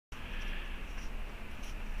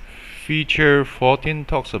Feature 14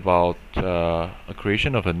 talks about a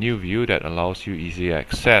creation of a new view that allows you easy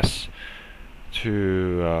access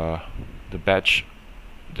to the batch,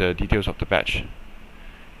 the details of the batch.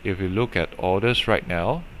 If you look at orders right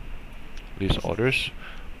now, these orders,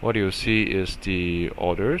 what you'll see is the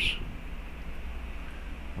orders,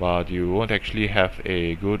 but you won't actually have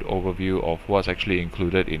a good overview of what's actually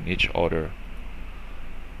included in each order.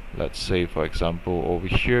 Let's say, for example, over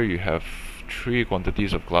here you have 3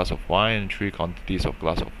 quantities of glass of wine, 3 quantities of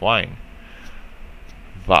glass of wine,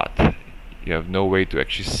 but you have no way to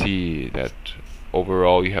actually see that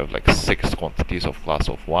overall you have like 6 quantities of glass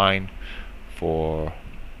of wine for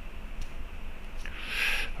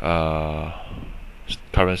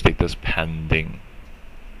current status pending.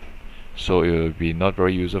 So it will be not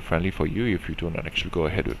very user friendly for you if you do not actually go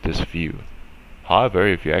ahead with this view. However,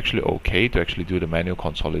 if you're actually okay to actually do the manual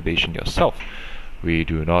consolidation yourself, we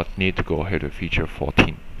do not need to go ahead with feature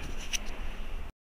 14.